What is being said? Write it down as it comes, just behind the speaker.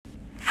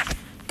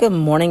Good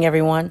morning,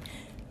 everyone.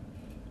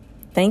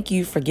 Thank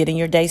you for getting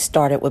your day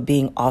started with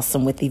being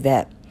awesome with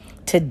Yvette.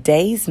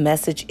 Today's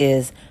message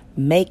is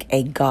make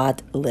a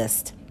God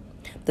list.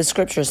 The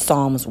scripture is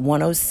Psalms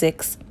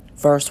 106,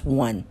 verse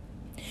 1.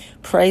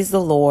 Praise the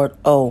Lord.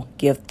 Oh,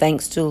 give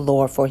thanks to the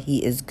Lord, for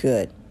he is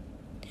good.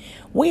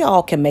 We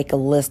all can make a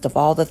list of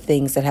all the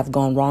things that have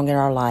gone wrong in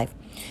our life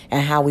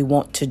and how we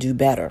want to do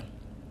better.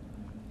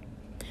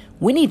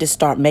 We need to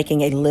start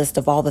making a list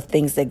of all the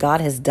things that God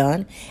has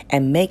done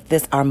and make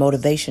this our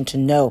motivation to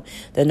know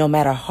that no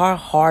matter how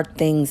hard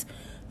things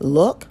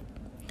look,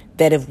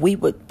 that if we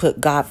would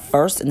put God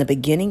first in the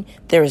beginning,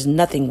 there is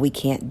nothing we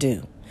can't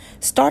do.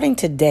 Starting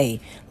today,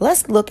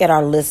 let's look at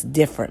our list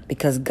different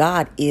because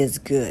God is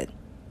good.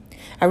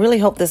 I really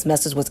hope this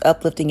message was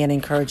uplifting and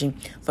encouraging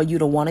for you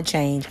to want to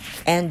change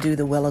and do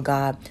the will of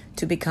God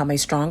to become a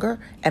stronger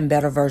and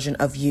better version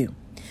of you.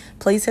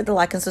 Please hit the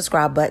like and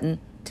subscribe button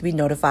to be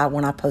notified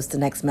when I post the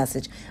next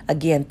message.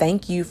 Again,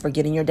 thank you for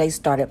getting your day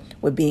started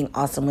with being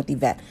awesome with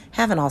Yvette.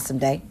 Have an awesome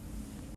day.